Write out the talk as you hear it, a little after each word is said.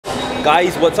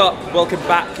Guys, what's up? Welcome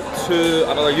back to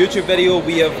another YouTube video.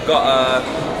 We have got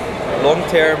a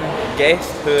long-term guest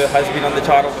who has been on the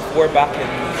channel before, back in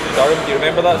Durham. Do you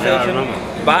remember that session? I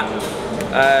remember. Back.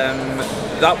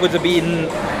 That would have been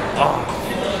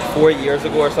 4 years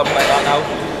ago or something like that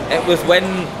now. It was when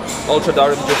Ultra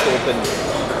Durham just opened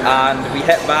and we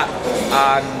hit back,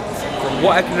 and from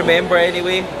what I can remember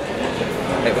anyway,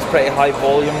 it was pretty high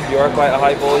volume. You are quite a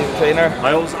high volume trainer.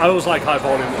 I always like high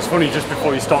volume. It's funny, just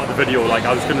before you started the video, like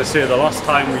I was going to say the last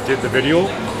time we did the video,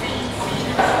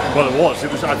 well I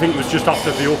think it was just after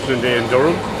the opening day in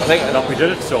Durham, I think that we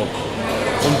did it. So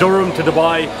from Durham to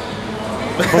Dubai,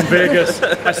 from Vegas,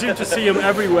 I seem to see him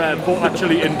everywhere, but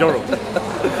actually in Durham.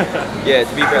 Yeah,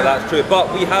 to be fair, that's true.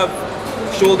 But we have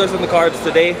shoulders on the cards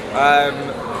today,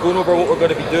 going over what we're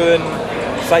going to be doing.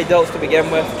 Side delts to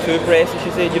begin with, 2 presses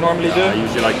you said you normally do? I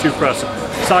usually like 2 presses.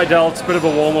 Side delts, bit of a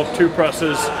warm up, 2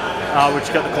 presses,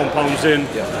 which get the compounds in.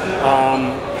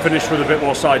 Finish with a bit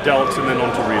more side delts and then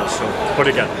onto rears. So, but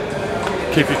again,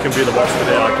 Keith can be the boss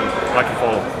today, I can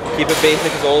follow. Keep it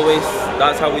basic as always.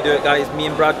 That's how we do it, guys. Me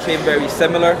and Brad train very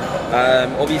similar.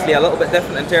 Obviously a little bit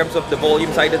different in terms of the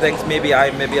volume side of things. Maybe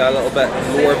I'm a little bit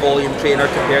lower volume trainer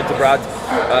compared to Brad,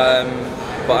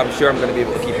 but I'm sure I'm going to be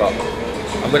able to keep up.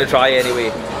 I'm going to try anyway,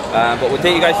 but we'll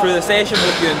take you guys through the session.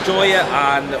 Hope you enjoy it,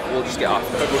 and we'll just get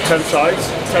after it. 10 sides,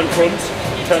 10 fronts,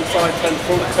 10 side, 10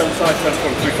 front, 10 side, 10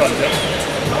 front, 3 times, yeah.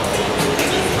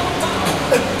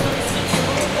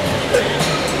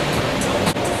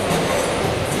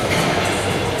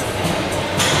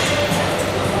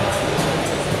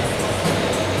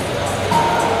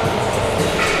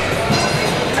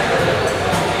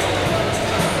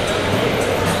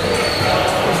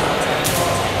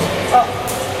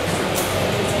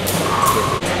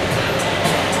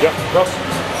 Yeah, cross.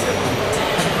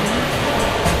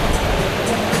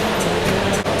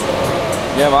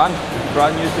 Yeah, man.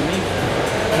 Brand new to me.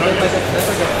 That's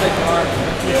like a thick arm.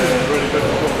 Yeah, really good.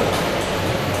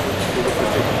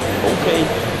 Okay.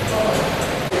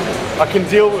 I can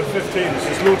deal with 15s.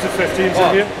 There's loads of 15s in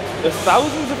here. There's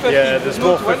thousands of 15s. Yeah, there's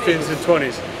more 15s and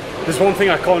 20s. There's one thing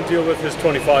I can't deal with is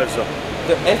 25s though.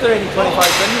 Is there any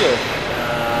 25s in here?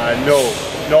 No.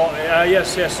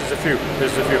 Yes, there's a few.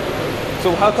 There's a few. So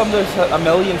how come there's a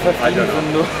million 15s? I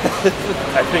don't know.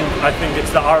 I think it's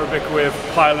the Arabic way of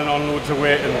piling on loads of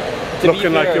weight and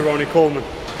looking like you're Ronnie Coleman.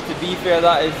 To be fair,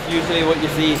 that is usually what you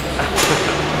see.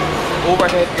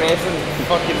 Overhead pressing,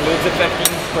 fucking loads of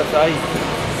 15s per side.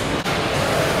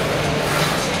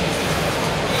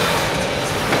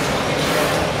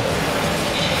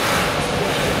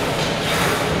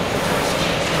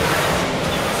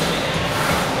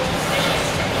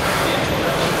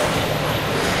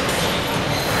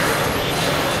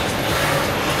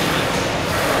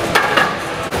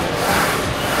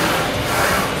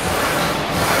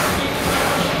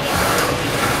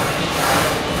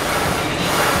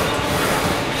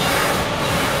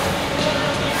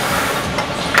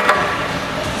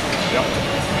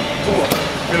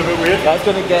 That's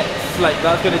gonna get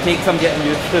that's gonna take some getting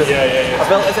used to. Yeah. I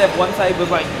felt as if one side was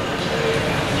like.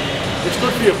 It's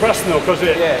good for your pressing though, because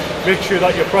it makes sure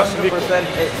that you're pressing. 100%.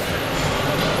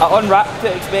 I unwrapped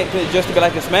it expecting it just to be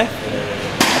like a Smith,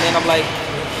 and then I'm like,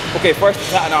 okay, first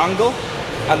it's at an angle,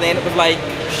 and then it was like,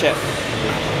 shit.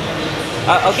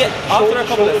 I'll get after a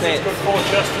couple of sets. It's good for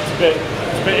chest. It's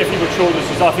a bit iffy with shoulders.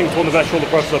 I think it's one of the best shoulder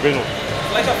presses I've been on.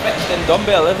 It's like a fixed-in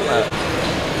dumbbell, isn't it?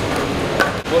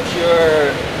 What's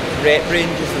your rep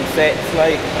ranges and sets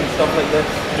like and stuff like this?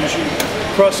 Usually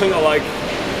pressing I like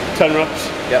 10 reps.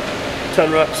 Yep.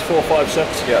 10 reps, 4 or 5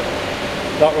 sets. Yep.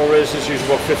 Lateral raise is usually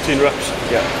about 15 reps.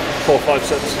 Yeah. 4 or 5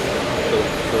 sets.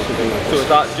 So is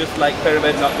that just like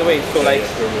pyramid up the way? So like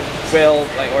 12,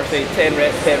 like, or say 10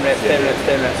 reps, 10 reps, 10 reps,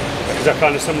 10 reps. Is that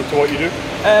kind of similar to what you do?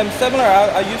 Similar.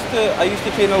 I used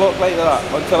to train a lot like that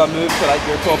until I moved to like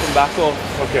your top and back off.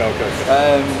 Okay.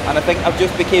 And I think I've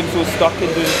just became so stuck in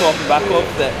doing top and back off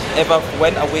that if I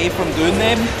went away from doing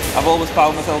them, I've always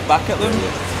found myself back at them.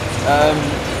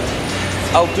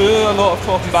 I'll do a lot of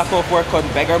top and back off work on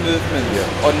bigger movements.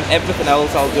 Yeah. On everything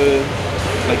else, I'll do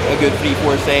like a good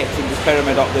 3-4 sets and just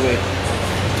pyramid up the way.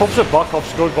 Tops and back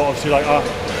off's good, but obviously like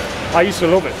I used to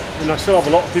love it, and I still have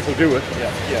a lot of people do it.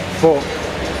 Yeah. But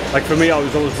like for me, I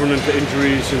was always running into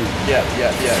injuries and. Yeah.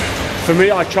 For me,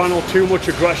 I channel too much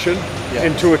aggression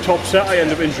into a top set. I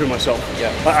end up injuring myself. Yeah.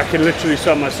 Like, I can literally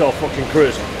send myself fucking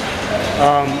crazy.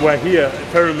 Where here,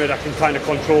 pyramid, I can kind of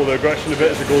control the aggression a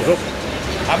bit as it goes up.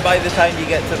 And by the time you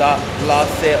get to that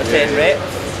last set of 10 reps,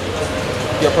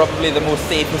 you're probably the most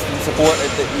safest and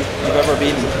supported that you've ever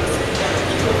been.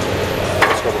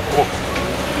 Let's go.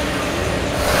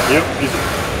 Yep, easy.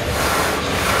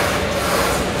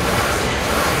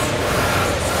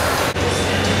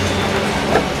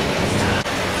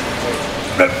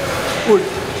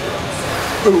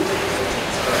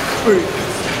 3,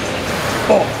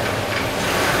 4,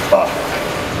 5.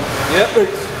 Yep. 8.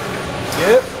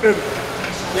 Yep. 8.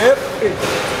 Yep. 8.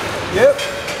 Yep.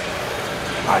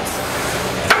 Nice.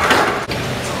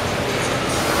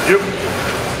 Yep.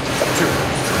 2,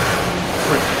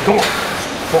 3. Come on.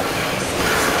 4,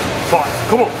 5.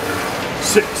 Come on.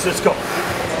 6. Let's go.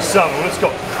 7. Let's go.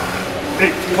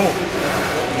 8. Come on.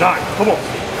 9. Come on.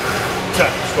 10.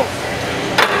 Let's go.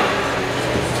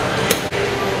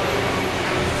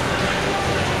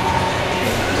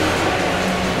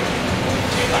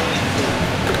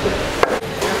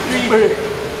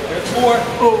 There's 4.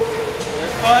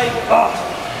 There's 5.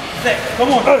 6.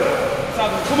 Come on. 7.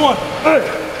 Come on.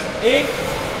 8.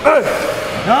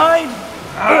 9.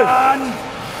 And 10.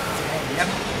 Yep.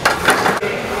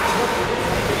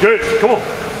 Good. Come on.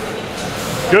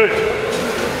 Good.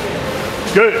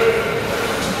 Good.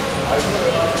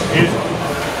 Easy.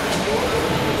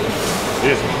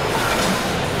 Easy.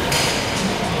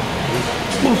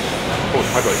 Oh,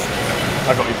 I got you.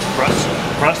 I got you. Press.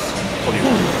 Press. Pull you.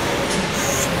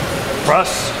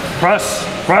 Press. Press.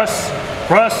 Press.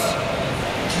 Press.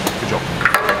 Good job.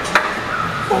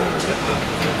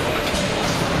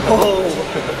 Oh.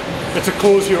 It's a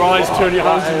close your eyes, turn your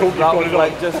hands, and hope you've got it on.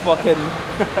 Like just fucking.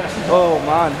 Oh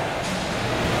man.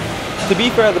 To be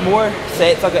fair, the more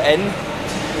sets I got in,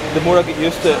 the more I get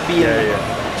used to it being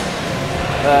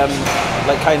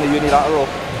like kind of unilateral.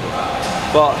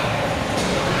 But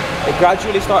it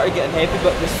gradually started getting heavy.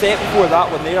 But the set before that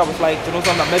one there, I was like, do you know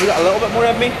something? I maybe got a little bit more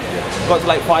in me. Got to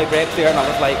like 5 reps there, and I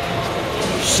was like,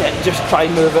 shit, just try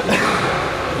and move it.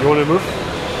 You want to move?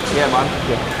 Yeah, man.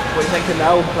 Yeah. What are you thinking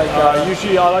now? Like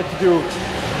usually I like to do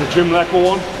the gym level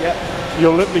one. Yeah.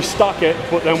 You'll literally stack it,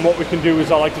 but then what we can do is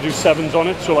I like to do 7s on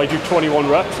it, so I do 21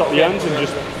 reps at the end and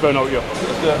just burn out your.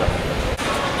 Let's do it.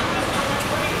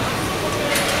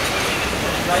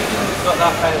 It's got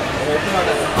that kind of motion on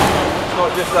it. It's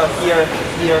not just a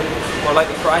here, or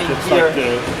like the crying It's here. like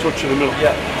the touch in the middle.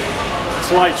 Yeah.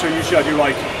 It's light, so usually I do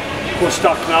like, go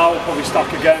stack now, probably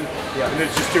stack again, and then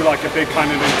just do like a big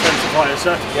kind of intensifier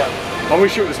set. Yeah. I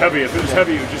wish it was heavy. If it was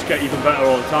heavy, it would just get even better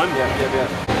all the time. Yeah.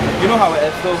 You know how it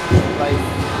is though, like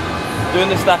doing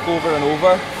the stack over and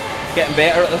over, getting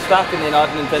better at the stack and then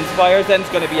adding intensifiers, then it's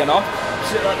going to be enough.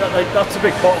 See, that's a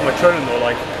big part of my training though,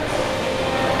 like,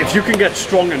 if you can get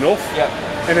strong enough,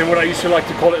 and then what I used to like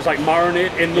to call it is like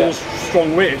marinate in those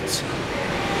strong weights,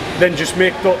 then just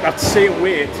make that same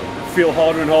weight feel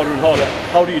harder and harder and harder.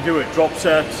 How do you do it? Drop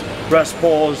sets, rest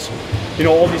pause, you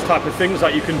know, all these type of things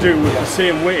that you can do with the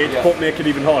same weight but make it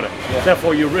even harder.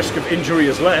 Therefore your risk of injury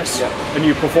is less and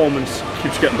your performance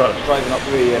keeps getting better. Driving up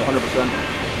the way, 100%.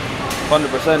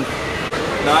 100%.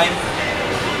 9,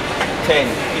 10,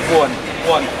 keep going.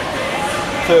 1,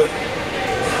 2,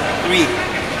 3,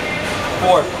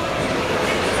 4.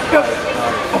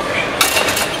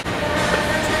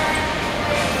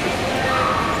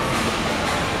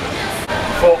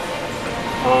 Four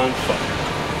and 5.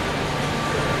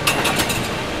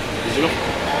 Easy enough.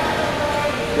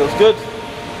 Feels good.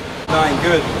 9,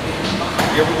 good.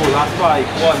 Here we go, last 5.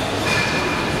 1,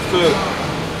 2,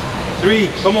 3,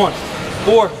 come on.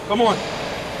 4, come on. 5.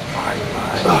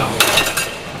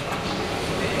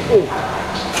 Oh.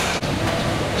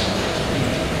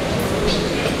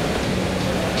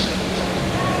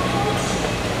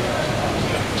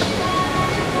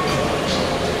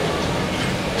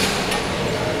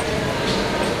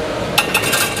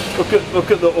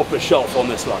 Look at the upper shelf on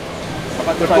this lad.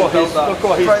 Look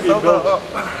what he's been built.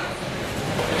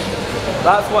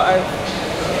 That's what I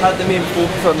had the main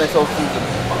focus on this off-season.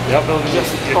 Yeah, building your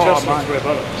chest looks way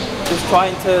better. Just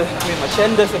trying to make my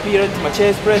chin disappear into my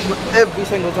chest press every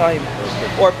single time.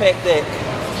 Or pec deck.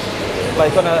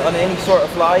 Like on any sort of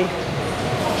fly.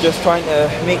 Just trying to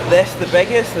make this the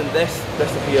biggest and this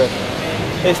disappear.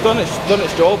 It's done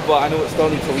its job, but I know it still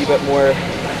needs a wee bit more.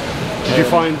 Did you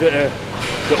find that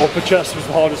the upper chest was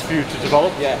the hardest for you to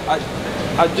develop? Yeah,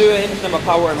 I do anything in my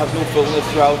power and have no fullness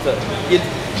throughout it. You'd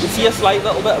see a slight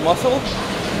little bit of muscle,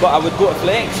 but I would go to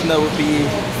flex and there would be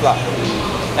flat.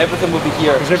 Everything would be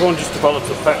here. Because everyone just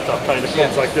develops a pec that kind of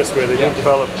comes like this, where they don't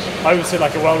develop. I would say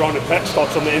like a well-rounded pec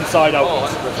starts on the inside out. Oh,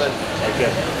 100%.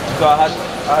 Okay. So I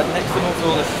had next to no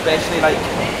fullness, especially like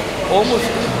almost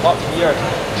up here.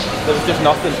 There was just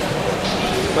nothing.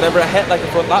 Whenever I hit like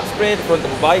a front lat spread, the front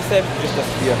of a bicep, it just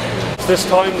disappear. This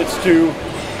time let's do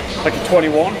like a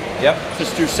 21. Yep.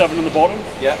 Just do 7 on the bottom.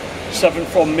 Yep. 7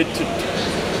 from mid to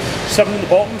 7 on the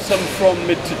bottom, 7 from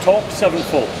mid to top, 7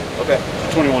 full. Okay.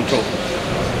 21 total.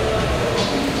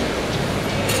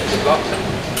 Good luck.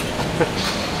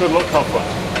 Good luck, have fun.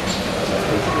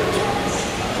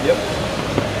 Yep.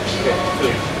 Okay.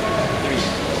 2, 3,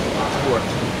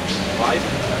 5,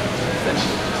 6,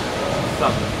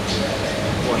 7,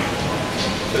 1,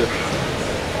 2,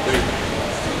 3,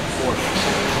 4,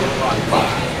 5,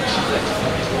 6,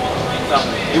 7.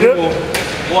 Here we go.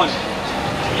 1,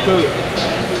 2,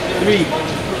 3,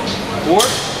 4,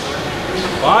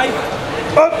 5,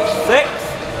 6,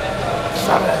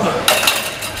 7.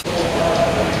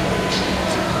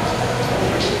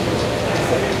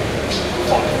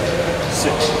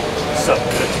 6, 7,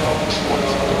 1,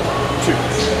 2,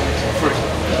 3,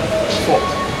 4,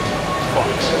 5,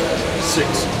 6,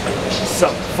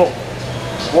 7, 4,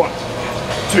 1,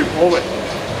 2, all the way,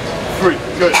 3,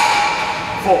 good,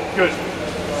 4, good,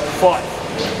 5,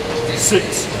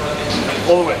 6,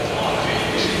 all the way,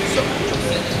 7.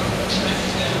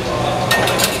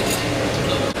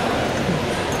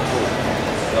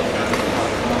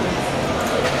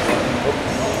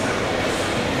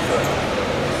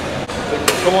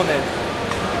 Come on then.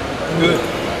 Good.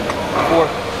 4,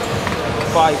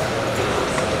 5,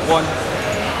 1,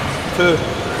 2,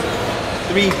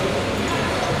 3,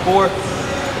 4,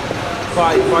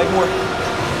 5. 5 more.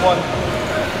 1,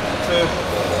 2,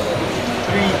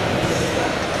 3,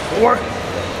 4.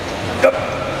 Yep.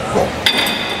 Go.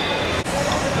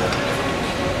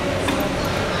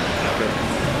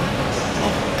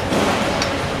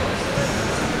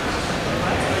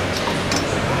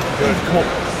 Good. Come on.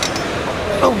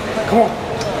 Oh, come on.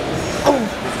 Oh.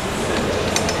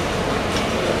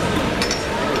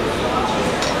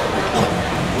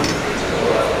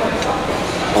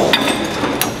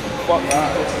 Fuck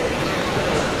that.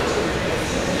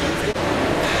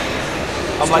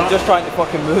 I'm like just trying to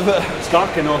fucking move it.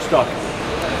 Stuck or no stuck?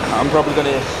 I'm probably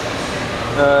gonna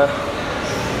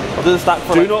I'll do the stack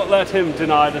for Do not let him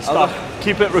deny the stack.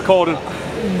 Keep it recording.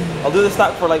 I'll do the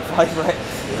stack for like 5 reps.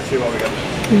 Let's see what we get.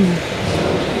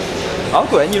 I'll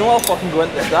go in, you know, I'll fucking go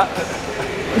into that.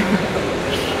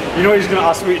 You know he's going to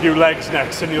ask me to do legs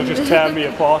next and he'll just tear me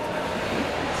apart.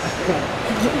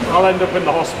 I'll end up in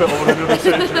the hospital with another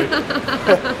surgery.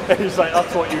 He's like,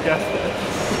 that's what you get.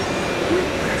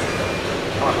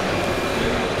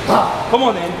 Come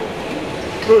on then.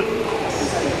 Good.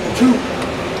 2.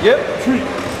 Yep. 3.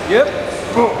 Yep.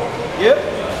 4. Yep.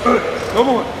 Come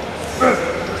on.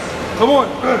 Come on.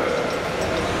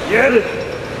 Get it.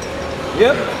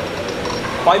 Yep.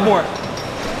 5 more.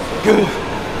 Good.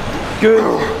 Good.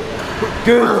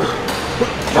 Good.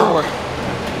 1 more.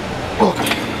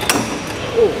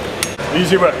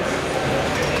 Easy way.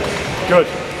 Good.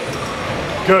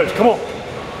 Good. Come on.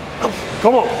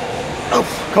 Come on.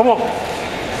 Come on.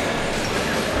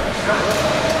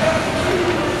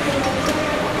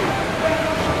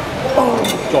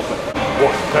 Drop it.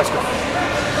 1. Let's go.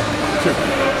 2.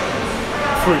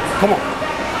 3. Come on.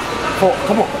 4.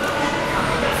 Come on.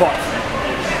 5.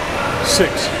 6,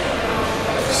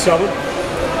 7,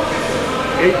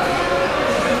 8,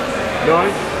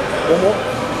 9, 1 more,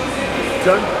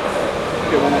 10,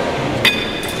 okay, 1 more.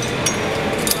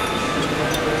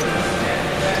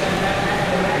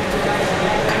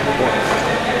 1,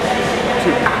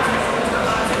 2,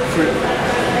 3,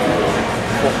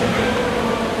 4,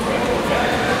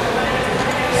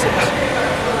 6,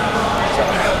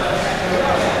 7,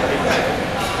 8,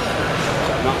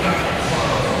 9.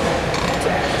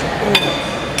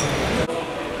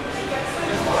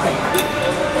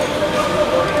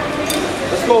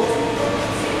 Let's go.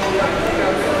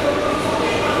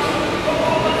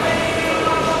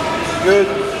 Good.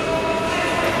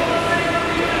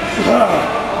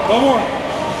 One more.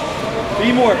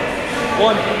 3 more.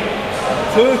 1,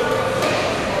 2.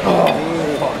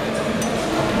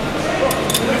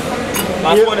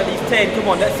 Last one at least 10. Come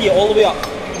on, let's see it all the way up.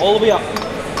 All the way up.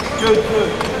 Good,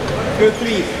 good. Good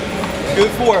 3.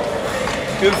 Good 4.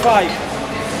 Good 5.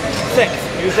 6.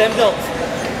 Use them delts.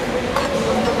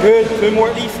 Good. 2 more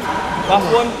at least. Last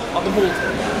one. Up and hold.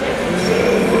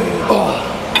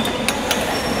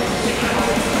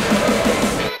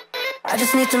 I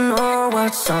just need to know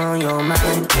what's on your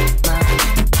mind.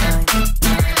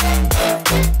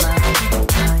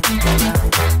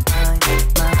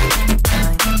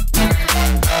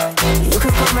 You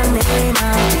can call my name,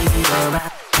 I'll be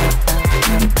alright.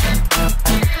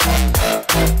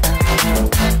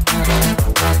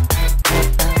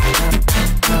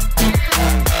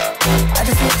 I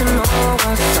just need to know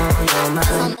what's on your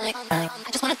mind. I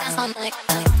just wanna dance on like,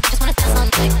 just wanna dance on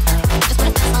like, just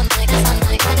wanna dance on like, dance on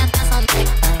like, dance on like,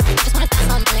 just wanna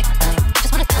dance on like,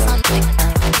 just wanna dance on like,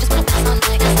 just wanna dance on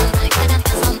like, dance on like,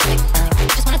 dance on like,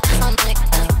 just wanna dance on like,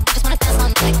 just wanna dance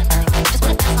on like, just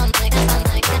wanna dance on like, dance on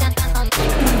like, dance on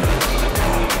like.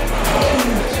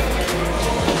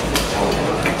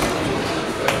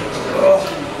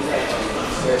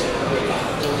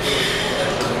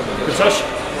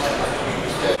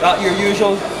 your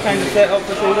usual kind of setup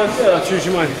for shoulders? Yeah, that's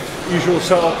usually my usual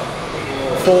setup.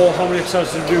 4, how many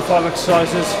exercises do I do? 5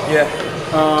 exercises. Yeah.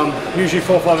 Usually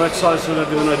 4 or 5 exercises on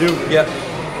everything I do. Yeah.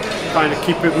 Kind of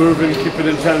keep it moving, keep it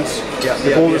intense. Yeah.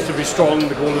 The goal is to be strong,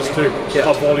 the goal is to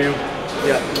have volume.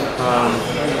 Yeah.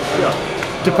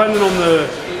 Depending on the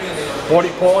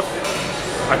body part,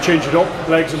 I change it up.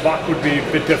 Legs and back would be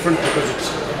a bit different because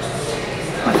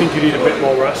I think you need a bit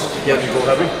more rest when you go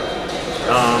heavy.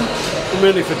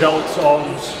 Mainly for delts,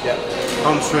 arms,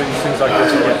 hamstrings, things like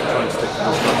this. I like to try and stick to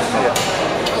those.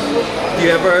 Do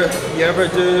you ever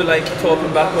do like top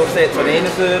and back off sets on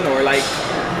anything, or like?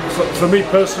 For me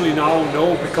personally now,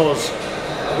 no, because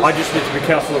I just need to be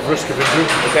careful of risk of injury.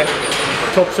 Okay.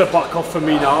 Top set back off for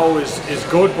me now is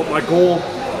good, but my goal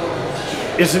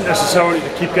isn't necessarily to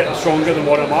keep getting stronger than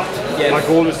what I'm at. Yes. My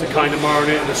goal is to kind of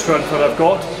marinate in the strength that I've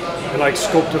got and like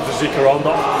sculpt a physique around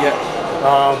that. Yeah.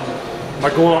 My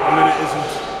goal at the minute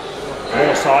isn't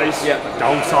more size,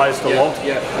 downsized a lot.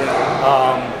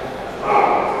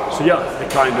 So yeah, I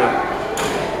kind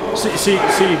of see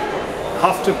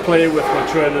have to play with my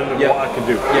training and what I can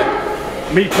do.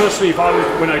 Me personally,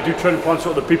 when I do training plans for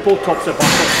other people, top step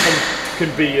back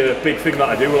can be a big thing that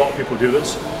I do. A lot of people do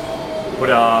this, but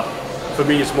for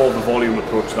me, it's more of a volume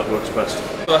approach that works best.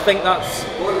 So I think that's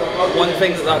one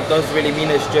thing that does really mean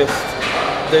is just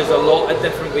there's a lot of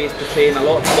different ways to train. A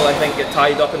lot of people I think get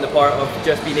tied up in the part of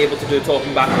just being able to do top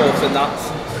and back offs, and that's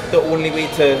the only way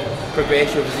to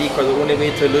progress your physique, or the only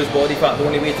way to lose body fat, the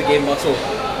only way to gain muscle.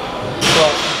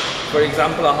 But for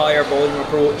example, a higher volume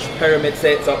approach, pyramid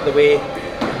sets up the way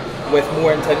with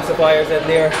more intensifiers in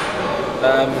there,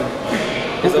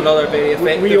 is another very effective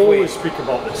way. We always speak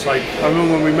about this. Like, I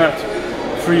remember when we met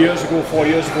 3 years ago, 4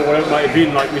 years ago, whatever it might have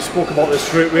been, like we spoke about this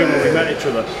straight away when we met each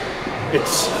other.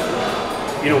 It's,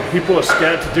 you know, people are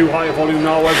scared to do higher volume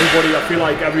now. Everybody, I feel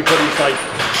like everybody's like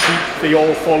sheep. They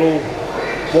all follow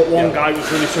what one guy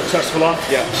was really successful at.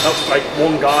 That's like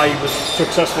one guy was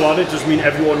successful at it, doesn't mean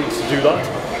everyone needs to do that.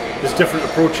 There's different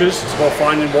approaches. It's about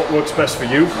finding what works best for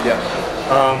you.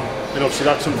 And obviously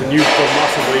that's something you've done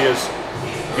massively, is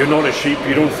you're not a sheep,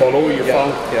 you don't follow, you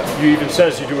found, you even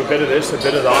says you do a bit of this, a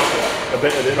bit of that, a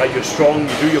bit of it, like you're strong,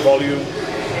 you do your volume.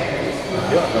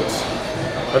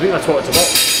 I think that's what it's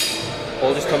about.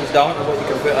 All just comes down to what you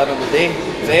can put out on the day.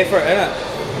 It's effort, innit?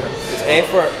 It's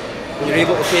effort. When you're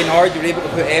able to train hard, you're able to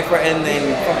put effort in,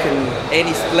 then fucking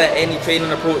any split, any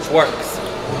training approach works.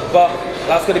 But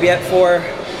that's going to be it for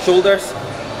shoulders.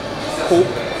 Hope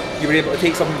you were able to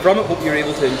take something from it, hope you were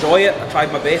able to enjoy it. I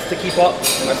tried my best to keep up.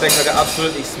 I think I got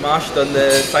absolutely smashed on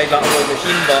the side lateral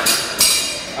machine, but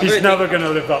he's never going to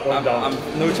live that one down.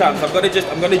 No chance. I'm gonna just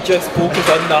focus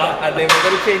on that, and then we're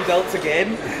gonna train delts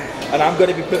again, and I'm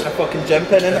gonna be putting a fucking gym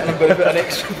pin in it, and I'm gonna put an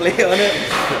extra plate on it.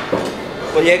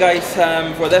 But yeah guys,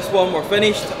 for this one we're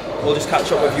finished. We'll just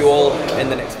catch up with you all in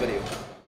the next video.